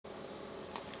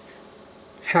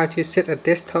how to set a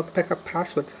desktop backup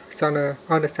password on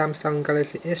the Samsung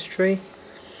Galaxy S3.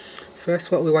 First,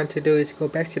 what we want to do is go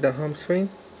back to the home screen,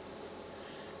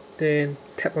 then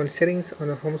tap on settings on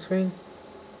the home screen.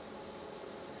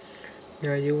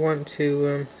 Now you want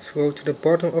to scroll to the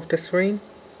bottom of the screen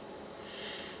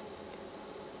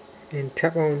and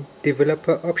tap on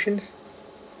developer options.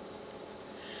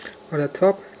 On the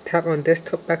top, tap on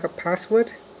desktop backup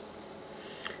password.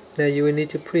 Now you will need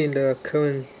to put in the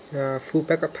current full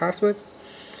backup password.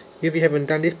 If you haven't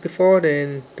done this before,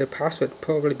 then the password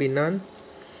probably be none.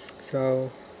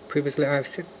 So previously I've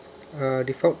set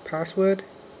default password.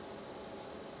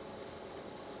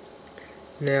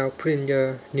 Now put in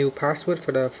your new password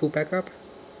for the full backup.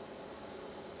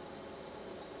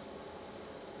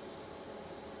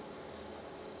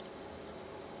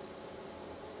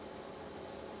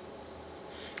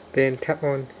 Then tap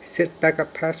on set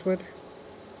backup password.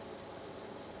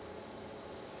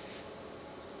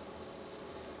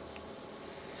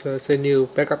 So it's a new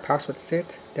backup password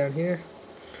set down here.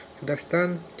 So that's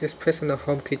done. Just press on the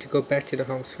home key to go back to the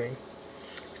home screen.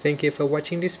 Thank you for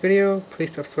watching this video.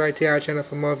 Please subscribe to our channel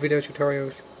for more video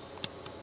tutorials.